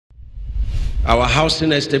Our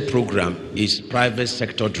housing estate program is private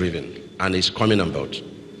sector driven and is coming about.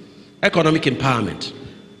 Economic empowerment.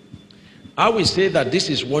 I will say that this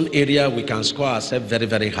is one area we can score ourselves very,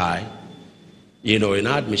 very high, in our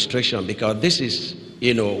administration, because this is,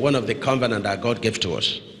 one of the covenants that God gave to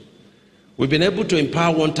us. We've been able to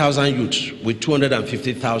empower 1,000 youths with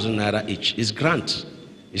 250,000 naira each. It's grant,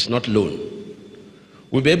 it's not loan.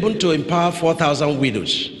 We've been able to empower 4,000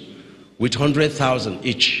 widows with 100,000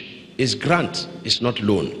 each. It's grant, it's not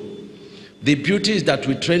loan. The beauty is that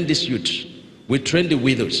we train these youths, we train the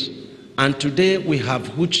widows, and today we have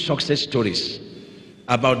huge success stories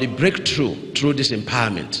about the breakthrough through this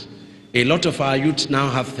empowerment. A lot of our youths now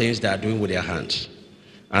have things they are doing with their hands,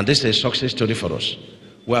 and this is a success story for us.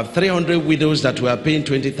 We have 300 widows that we are paying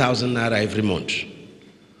 20,000 naira every month.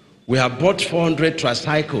 We have bought 400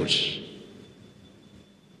 tricycles,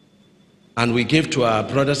 and we give to our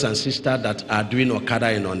brothers and sisters that are doing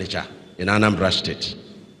Okada in Onitsha, in Anambra State.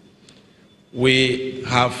 We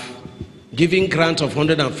have given grant of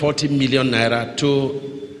 140 million naira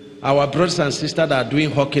to our brothers and sisters that are doing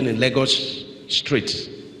hawking in Lagos streets,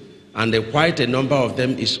 and quite a number of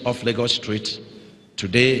them is off Lagos street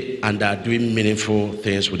today, and they are doing meaningful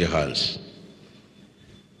things with their hands.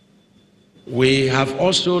 We have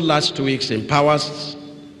also last 2 weeks empowered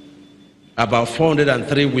about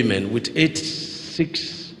 403 women with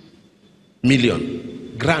 86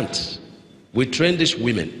 million grants. We train these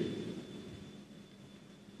women.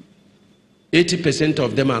 80%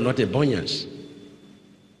 of them are not Ebonyans.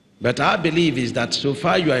 But our belief is that so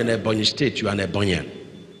far you are in Ebonyi state, you are an Ebonyan.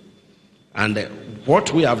 And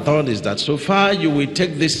what we have done is that so far you will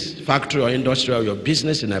take this factory or industry or your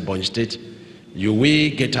business in Ebonyi state, you will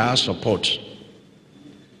get our support.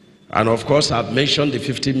 And of course, I've mentioned the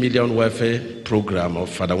 50 million welfare program of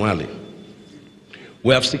Fadawali.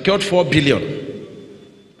 We have secured 4 billion.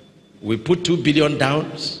 We put 2 billion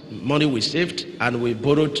down, money we saved, and we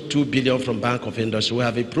borrowed 2 billion from Bank of Industry. We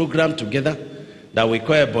have a program together that we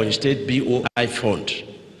call Ebonyi State BOI Fund.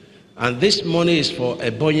 And this money is for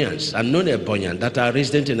Ebonyans and non-Ebonyans that are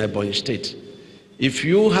resident in Ebonyi State. If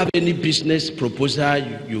you have any business proposal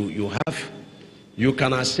you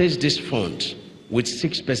can access this fund with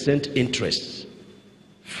 6% interest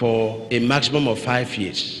for a maximum of 5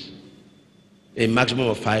 years. A maximum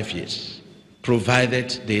of 5 years, provided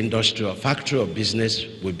the industry or factory or business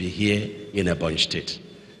will be here in Ebonyi State.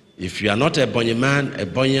 If you are not Ebonyi man,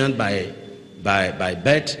 Ebonyan by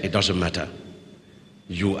birth, it doesn't matter.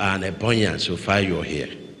 You are an Ebonyan so far you're here.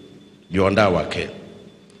 You're under our care.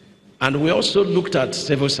 And we also looked at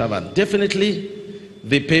civil servants. Definitely,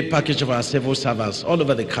 the pay package of our civil servants all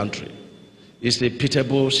over the country is a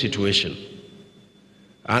pitiable situation.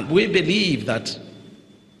 And we believe that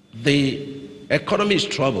the economy is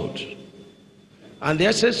troubled. And the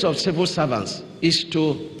essence of civil servants is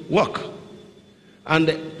to work.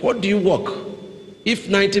 And what do you work? If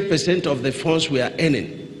 90% of the funds we are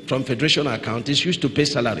earning from Federation account is used to pay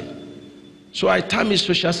salary. So I term it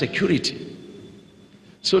social security.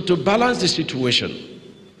 So to balance the situation,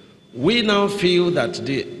 we now feel that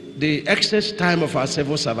the excess time of our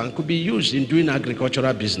civil servant could be used in doing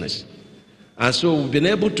agricultural business. And so we've been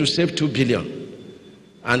able to save 2 billion.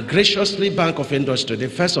 And graciously, Bank of Industry, the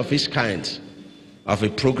first of its kind of a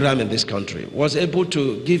program in this country, was able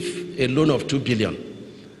to give a loan of 2 billion.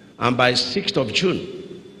 And by 6th of June,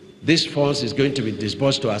 this funds is going to be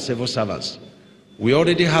disbursed to our civil servants. We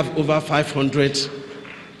already have over 500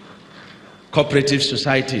 cooperative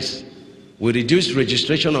societies. We reduced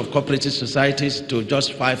registration of cooperative societies to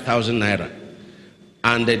just 5,000 naira.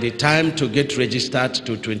 And the time to get registered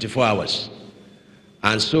to 24 hours.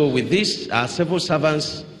 And so with this, our civil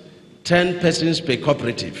servants, 10 persons per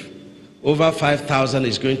cooperative, over 5,000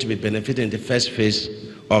 is going to be benefited in the first phase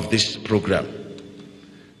of this program.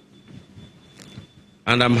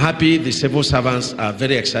 And I'm happy the civil servants are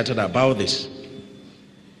very excited about this.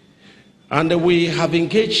 And we have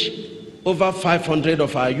engaged over 500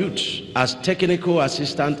 of our youths as technical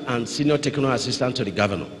assistant and senior technical assistant to the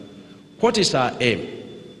governor. What is our aim?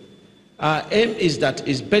 Our aim is that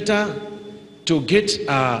it's better to get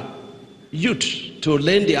our youth to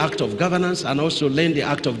learn the act of governance and also learn the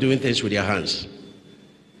act of doing things with their hands.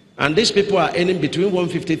 And these people are earning between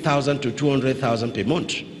 150,000 to 200,000 per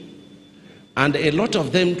month. And a lot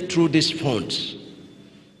of them, through these funds,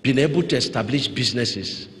 been able to establish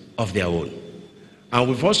businesses of their own. And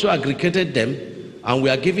we've also aggregated them, and we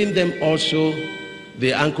are giving them also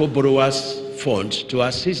the Anchor Borrowers Fund to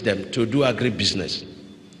assist them to do agribusiness.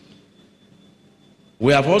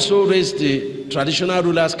 We have also raised the Traditional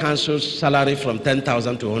Rulers Council's salary from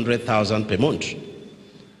 10,000 to 100,000 per month.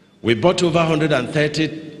 We bought over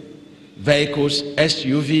 130 vehicles,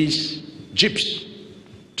 SUVs, jeeps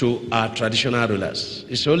to our traditional rulers.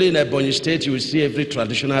 It's only in Ebonyi State you will see every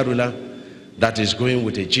traditional ruler that is going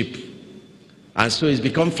with a jeep. And so it's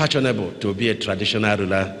become fashionable to be a traditional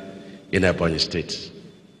ruler in Ebonyi State.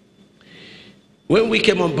 When we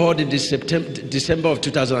came on board in December of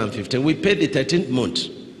 2015, we paid the 13th month,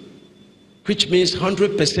 which means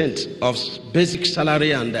 100% of basic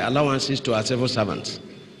salary and the allowances to our civil servants.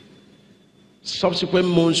 Subsequent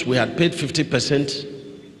months, we had paid 50%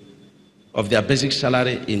 of their basic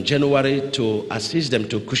salary in January to assist them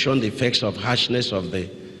to cushion the effects of harshness of the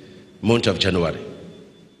month of January.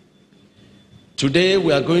 Today,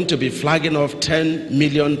 we are going to be flagging off 10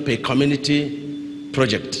 million per community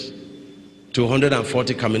project to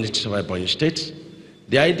 140 communities of Ebonyi State.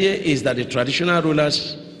 The idea is that the traditional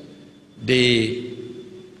rulers, the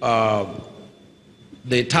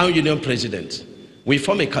town union president, we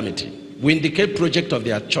form a committee. We indicate project of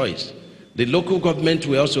their choice. The local government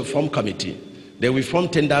will also form committee. They will form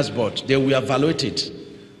tenders board. They will evaluate it.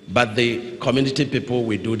 But the community people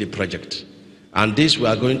will do the project. And this we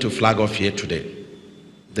are going to flag off here today.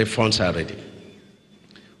 The funds are ready.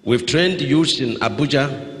 We've trained youth in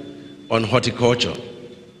Abuja on horticulture.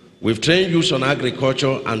 We've trained youth on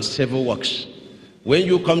agriculture and civil works. When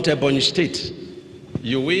you come to Ebonyi State,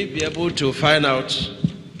 you will be able to find out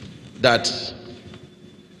that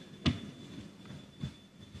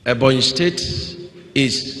Ebonyi State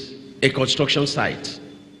is a construction site.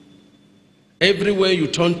 Everywhere you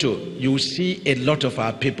turn to, you will see a lot of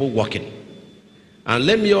our people working. And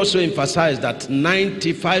let me also emphasize that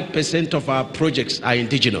 95% of our projects are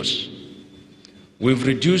indigenous. We've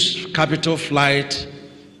reduced capital flight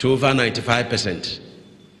to over 95%.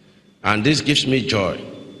 And this gives me joy.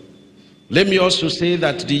 Let me also say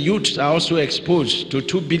that the youths are also exposed to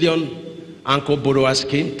 2 billion Anchor Borrower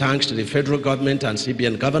Scheme, thanks to the federal government and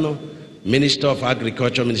CBN Governor, Minister of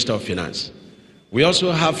Agriculture, Minister of Finance. We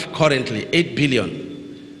also have currently 8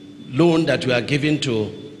 billion loan that we are giving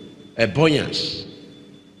to Ebonyans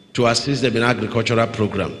to assist them in agricultural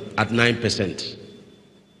program at 9%.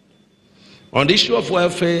 On the issue of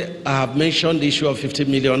welfare, I have mentioned the issue of 50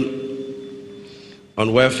 million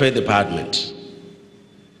on welfare department.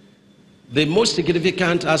 The most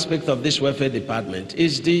significant aspect of this welfare department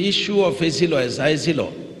is the issue of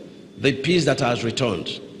Ezilo, the peace that has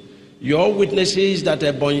returned. Your witnesses that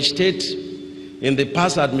Ebonyi State in the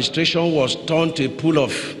past administration was turned to a pool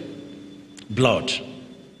of blood,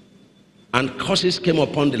 and curses came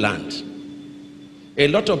upon the land. A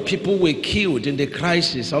lot of people were killed in the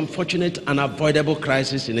crisis, unfortunate and avoidable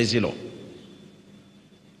crisis in Ezilo.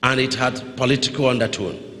 And it had political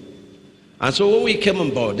undertone. And so when we came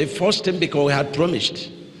on board, the first thing, because we had promised,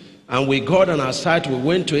 and we got on our side, we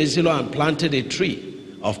went to Ezilo and planted a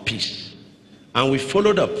tree of peace. And we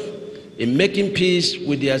followed up in making peace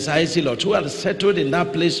with the Ezilo, who had settled in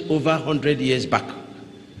that place over 100 years back,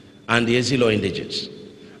 and the Ezilo indigents.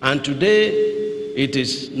 And today, it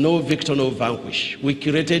is no victor, no vanquish. We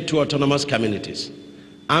created 2 autonomous communities.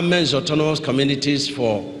 Amen's autonomous communities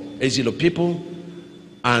for Ezilo people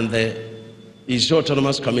and the Izo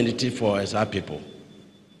autonomous community for Eza people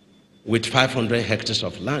with 500 hectares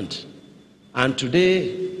of land. And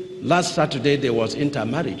today, last Saturday, there was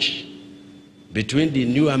intermarriage between the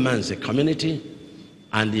new Amanze community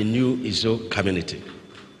and the new Izo community.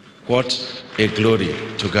 What a glory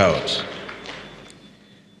to God.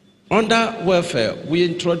 Under welfare, we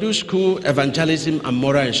introduce school evangelism and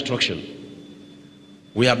moral instruction.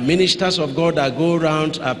 We have ministers of God that go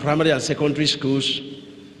around our primary and secondary schools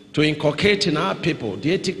to inculcate in our people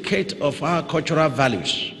the etiquette of our cultural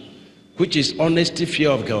values, which is honesty, fear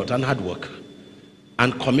of God, and hard work,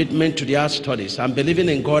 and commitment to their studies, and believing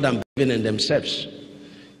in God and believing in themselves.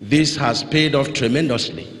 This has paid off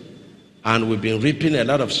tremendously, and we've been reaping a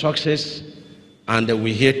lot of success, and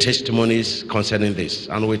we hear testimonies concerning this,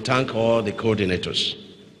 and we thank all the coordinators.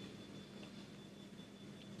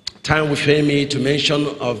 Time will fail me to mention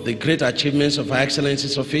of the great achievements of Her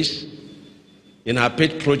Excellency's office in our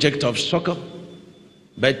pet project of soccer,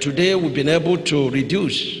 but today we've been able to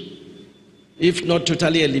reduce, if not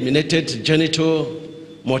totally eliminated, genital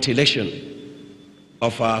mutilation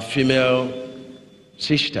of our female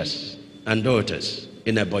sisters and daughters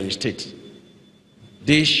in Ebonyi State.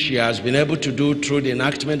 This she has been able to do through the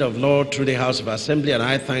enactment of law through the House of Assembly, and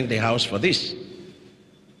I thank the House for this.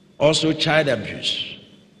 Also, child abuse,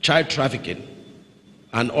 child trafficking,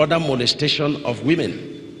 and other molestation of women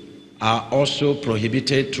are also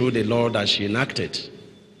prohibited through the law that she enacted.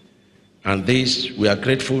 And this, we are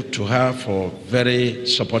grateful to her for very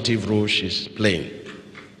supportive role she's playing.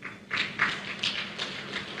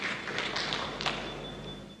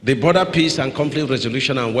 the Border Peace and Conflict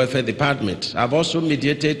Resolution and Welfare Department. I've also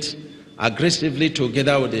mediated aggressively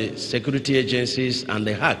together with the security agencies and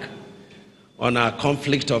the HAC on our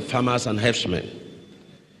conflict of farmers and herdsmen.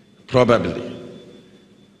 Probably,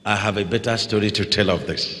 I have a better story to tell of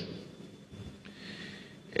this.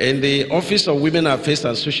 In the Office of Women Affairs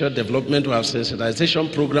and Social Development, we have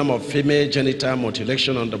sensitization program of female genital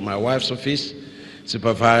mutilation under my wife's office,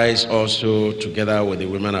 supervised also together with the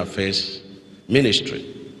Women Affairs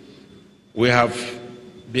Ministry. We have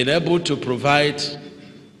been able to provide,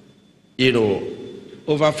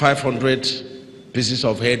 over 500 pieces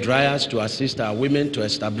of hair dryers to assist our women to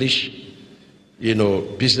establish,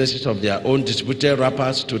 businesses of their own, distributed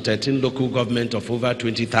wrappers to 13 local government of over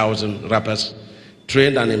 20,000 wrappers,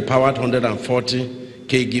 trained and empowered 140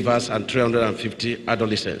 caregivers and 350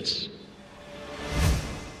 adolescents.